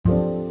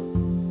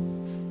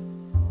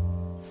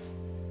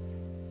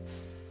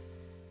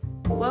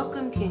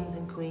Welcome, kings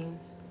and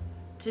queens.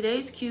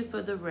 Today's cue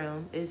for the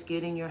realm is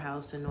getting your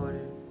house in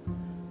order.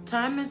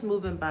 Time is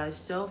moving by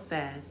so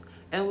fast,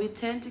 and we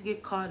tend to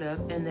get caught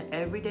up in the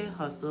everyday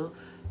hustle,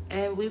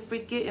 and we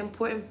forget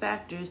important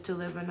factors to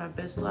live in our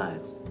best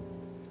lives.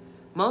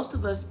 Most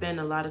of us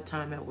spend a lot of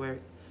time at work,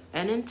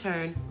 and in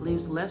turn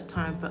leaves less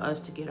time for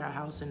us to get our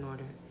house in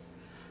order.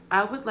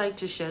 I would like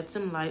to shed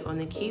some light on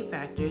the key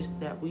factors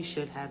that we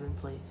should have in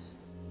place.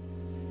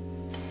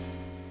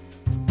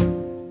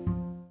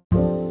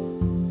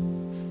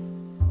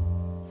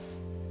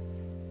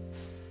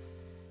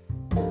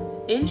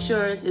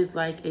 Insurance is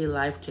like a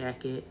life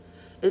jacket.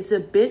 It's a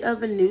bit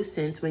of a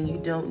nuisance when you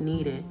don't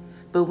need it,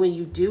 but when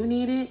you do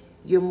need it,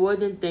 you're more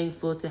than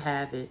thankful to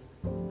have it.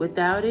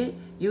 Without it,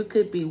 you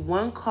could be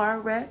one car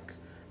wreck,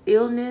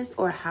 illness,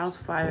 or house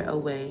fire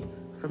away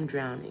from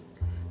drowning.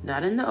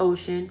 Not in the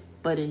ocean,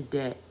 but in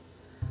debt.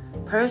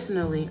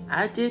 Personally,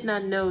 I did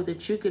not know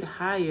that you could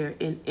hire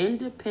an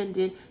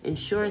independent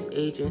insurance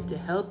agent to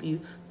help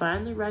you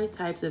find the right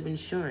types of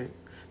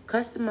insurance,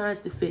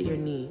 customized to fit your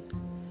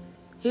needs.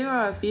 Here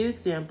are a few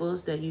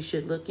examples that you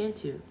should look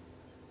into: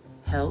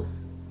 health,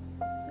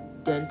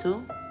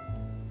 dental,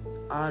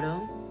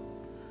 auto,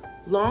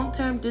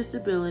 long-term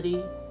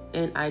disability,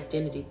 and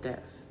identity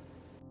theft.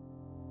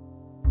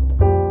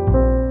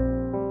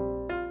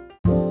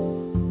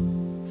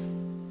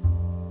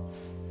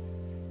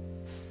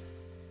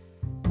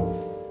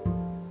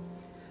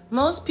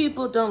 Most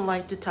people don't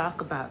like to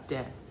talk about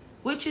death,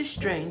 which is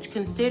strange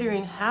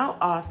considering how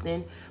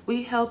often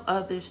we help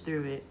others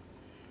through it.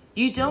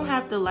 You don't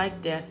have to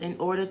like death in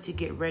order to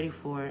get ready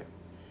for it.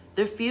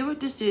 The fewer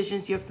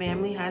decisions your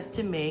family has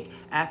to make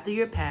after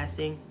your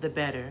passing, the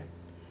better.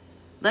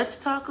 Let's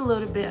talk a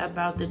little bit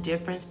about the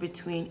difference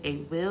between a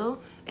will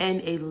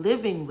and a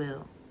living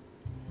will.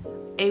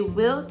 A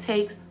will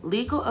takes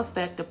legal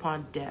effect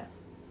upon death.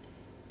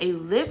 A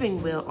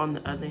living will, on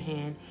the other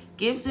hand,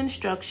 gives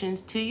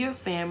instructions to your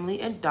family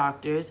and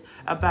doctors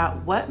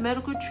about what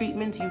medical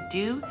treatments you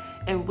do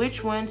and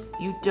which ones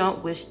you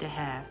don't wish to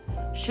have,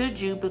 should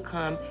you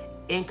become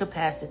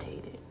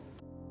incapacitated.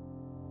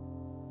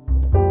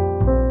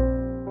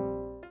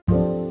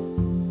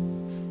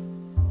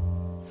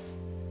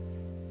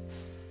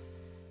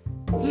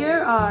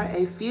 Here are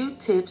a few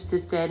tips to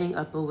setting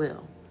up a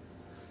will.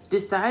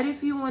 Decide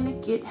if you want to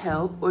get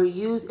help or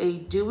use a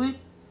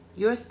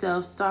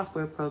do-it-yourself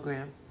software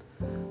program.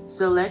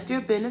 Select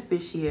your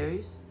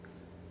beneficiaries.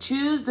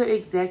 Choose the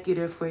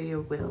executor for your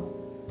will.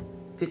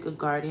 Pick a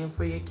guardian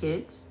for your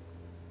kids.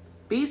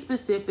 Be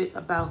specific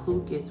about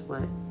who gets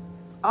what.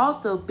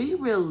 Also, be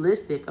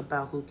realistic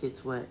about who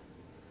gets what.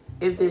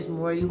 If there's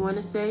more you want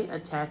to say,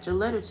 attach a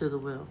letter to the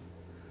will.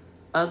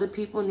 Other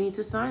people need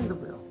to sign the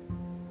will.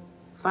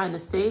 Find a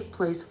safe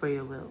place for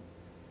your will.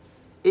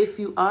 If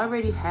you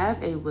already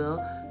have a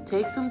will,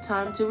 take some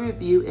time to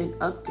review and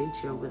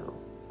update your will.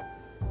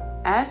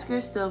 Ask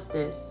yourself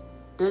this: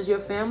 does your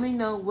family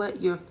know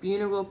what your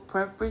funeral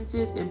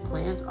preferences and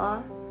plans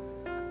are?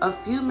 A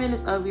few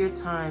minutes of your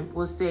time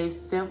will save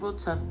several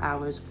tough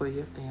hours for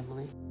your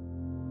family.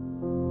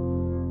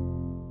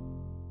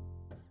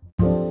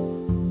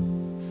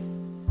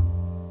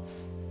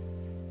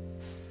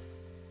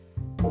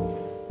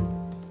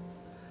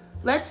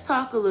 Let's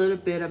talk a little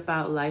bit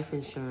about life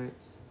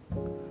insurance.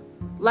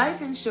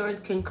 Life insurance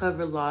can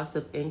cover loss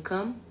of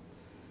income,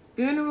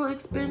 funeral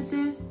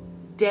expenses,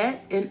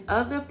 debt, and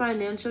other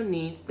financial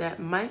needs that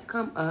might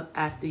come up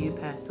after you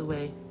pass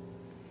away.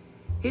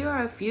 Here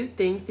are a few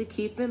things to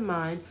keep in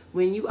mind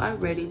when you are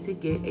ready to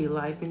get a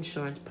life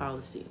insurance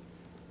policy.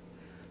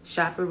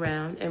 Shop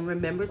around and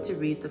remember to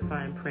read the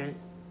fine print.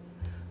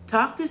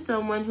 Talk to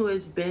someone who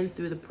has been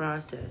through the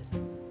process.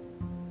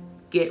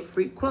 Get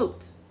free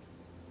quotes.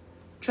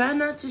 Try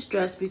not to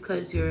stress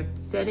because you're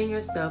setting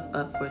yourself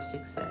up for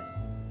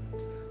success.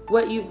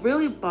 What you've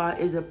really bought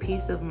is a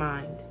peace of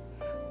mind.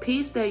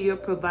 Peace that you're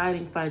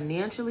providing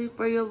financially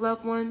for your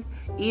loved ones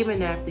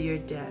even after your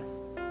death.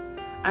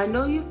 I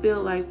know you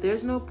feel like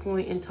there's no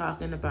point in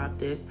talking about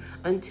this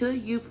until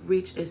you've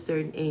reached a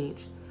certain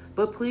age.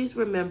 But please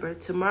remember,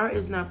 tomorrow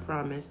is not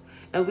promised,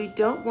 and we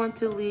don't want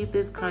to leave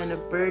this kind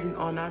of burden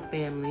on our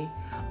family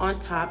on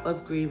top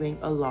of grieving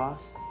a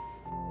loss.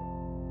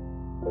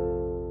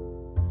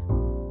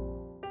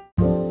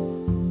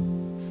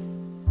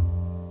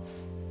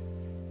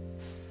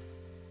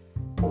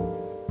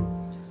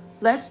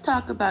 Let's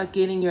talk about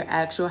getting your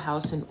actual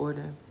house in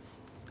order.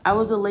 I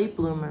was a late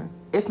bloomer.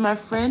 If my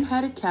friend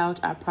had a couch,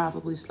 I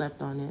probably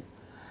slept on it.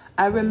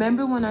 I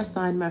remember when I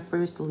signed my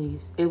first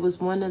lease. It was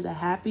one of the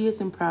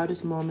happiest and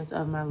proudest moments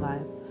of my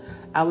life.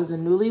 I was a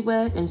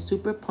newlywed and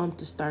super pumped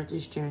to start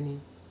this journey.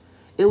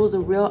 It was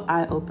a real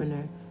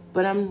eye-opener,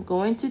 but I'm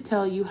going to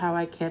tell you how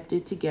I kept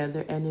it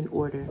together and in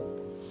order.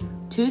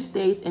 2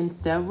 states and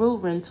several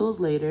rentals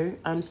later,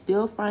 I'm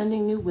still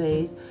finding new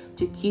ways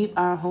to keep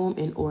our home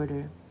in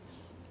order.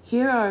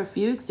 Here are a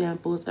few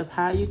examples of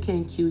how you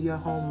can cue your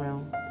home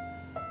realm.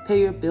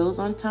 Pay your bills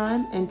on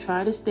time and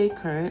try to stay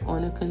current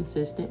on a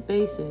consistent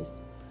basis.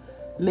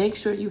 Make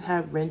sure you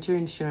have renter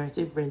insurance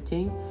if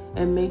renting,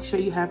 and make sure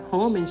you have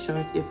home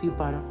insurance if you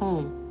bought a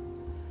home.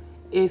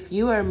 If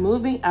you are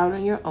moving out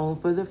on your own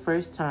for the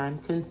first time,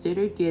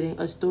 consider getting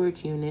a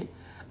storage unit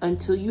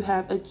until you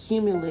have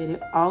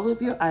accumulated all of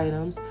your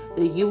items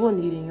that you will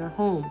need in your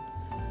home.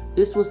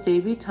 This will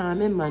save you time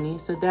and money,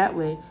 so that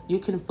way you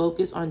can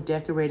focus on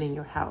decorating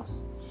your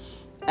house.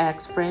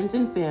 Ask friends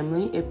and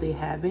family if they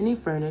have any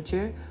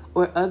furniture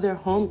or other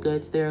home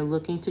goods they are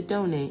looking to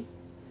donate.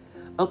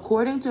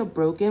 According to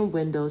broken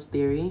windows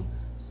theory,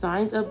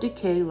 signs of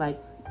decay like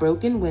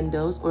broken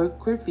windows or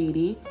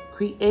graffiti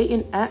create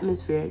an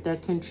atmosphere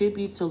that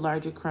contributes to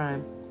larger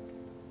crime.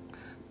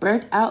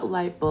 Burnt out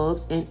light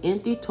bulbs and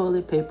empty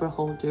toilet paper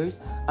holders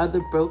are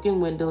the broken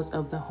windows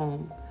of the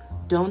home.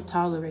 Don't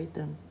tolerate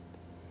them.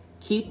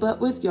 Keep up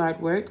with yard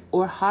work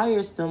or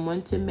hire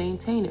someone to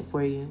maintain it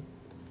for you.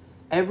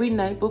 Every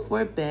night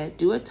before bed,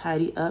 do a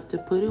tidy up to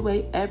put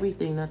away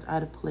everything that's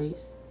out of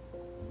place.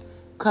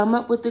 Come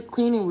up with a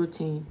cleaning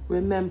routine.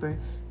 Remember,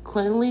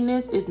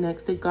 cleanliness is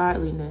next to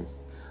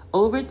godliness.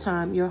 Over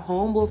time, your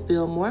home will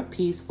feel more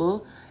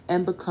peaceful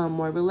and become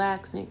more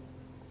relaxing.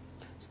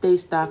 Stay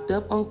stocked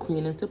up on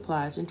cleaning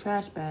supplies and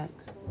trash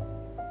bags.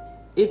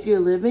 If you're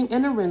living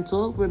in a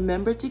rental,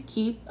 remember to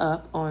keep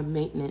up on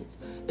maintenance.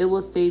 It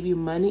will save you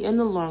money in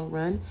the long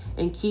run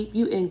and keep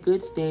you in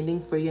good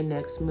standing for your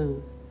next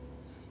move.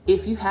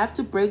 If you have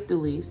to break the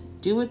lease,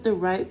 do it the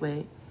right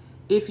way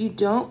if you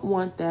don't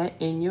want that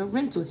in your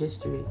rental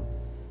history.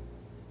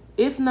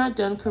 If not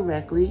done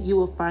correctly, you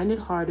will find it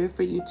harder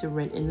for you to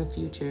rent in the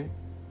future,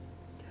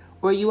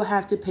 or you will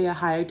have to pay a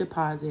higher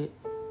deposit.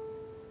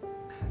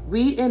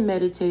 Read and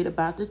meditate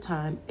about the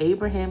time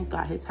Abraham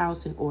got his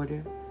house in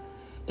order.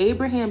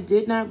 Abraham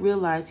did not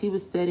realize he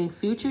was setting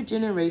future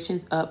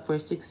generations up for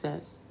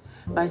success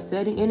by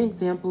setting an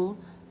example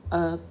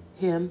of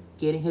him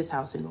getting his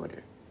house in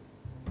order.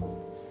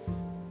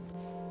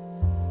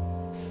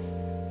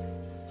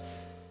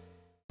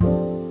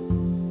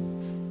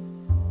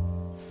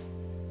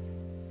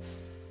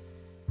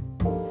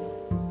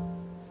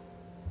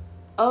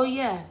 Oh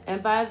yeah,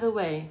 and by the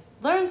way,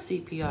 learn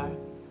CPR.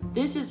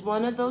 This is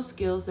one of those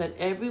skills that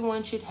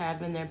everyone should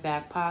have in their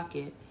back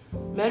pocket.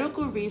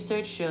 Medical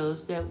research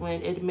shows that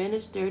when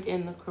administered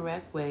in the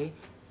correct way,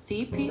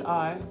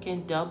 CPR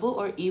can double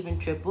or even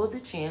triple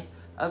the chance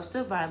of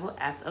survival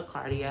after a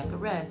cardiac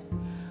arrest.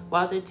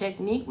 While the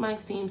technique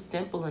might seem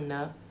simple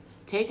enough,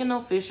 take an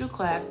official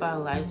class by a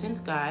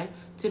licensed guide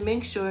to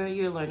make sure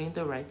you're learning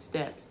the right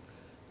steps.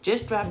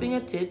 Just dropping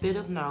a tidbit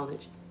of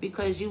knowledge,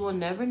 because you will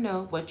never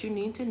know what you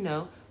need to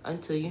know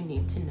until you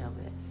need to know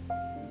it.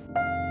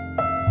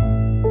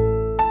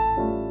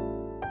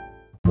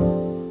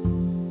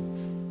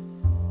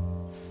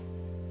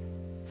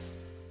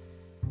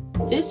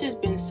 This has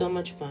been so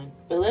much fun,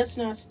 but let's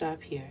not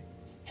stop here.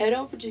 Head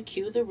over to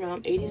Q The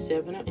Realm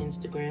 87 on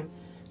Instagram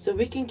so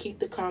we can keep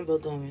the convo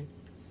going.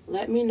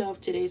 Let me know if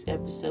today's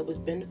episode was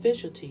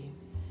beneficial to you.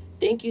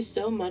 Thank you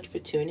so much for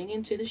tuning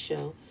into the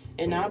show,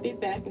 and I'll be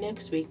back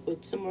next week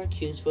with some more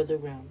Q's for the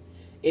Realm.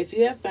 If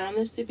you have found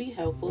this to be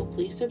helpful,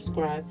 please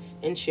subscribe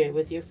and share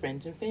with your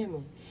friends and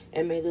family.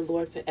 And may the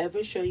Lord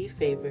forever show you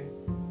favor.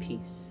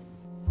 Peace.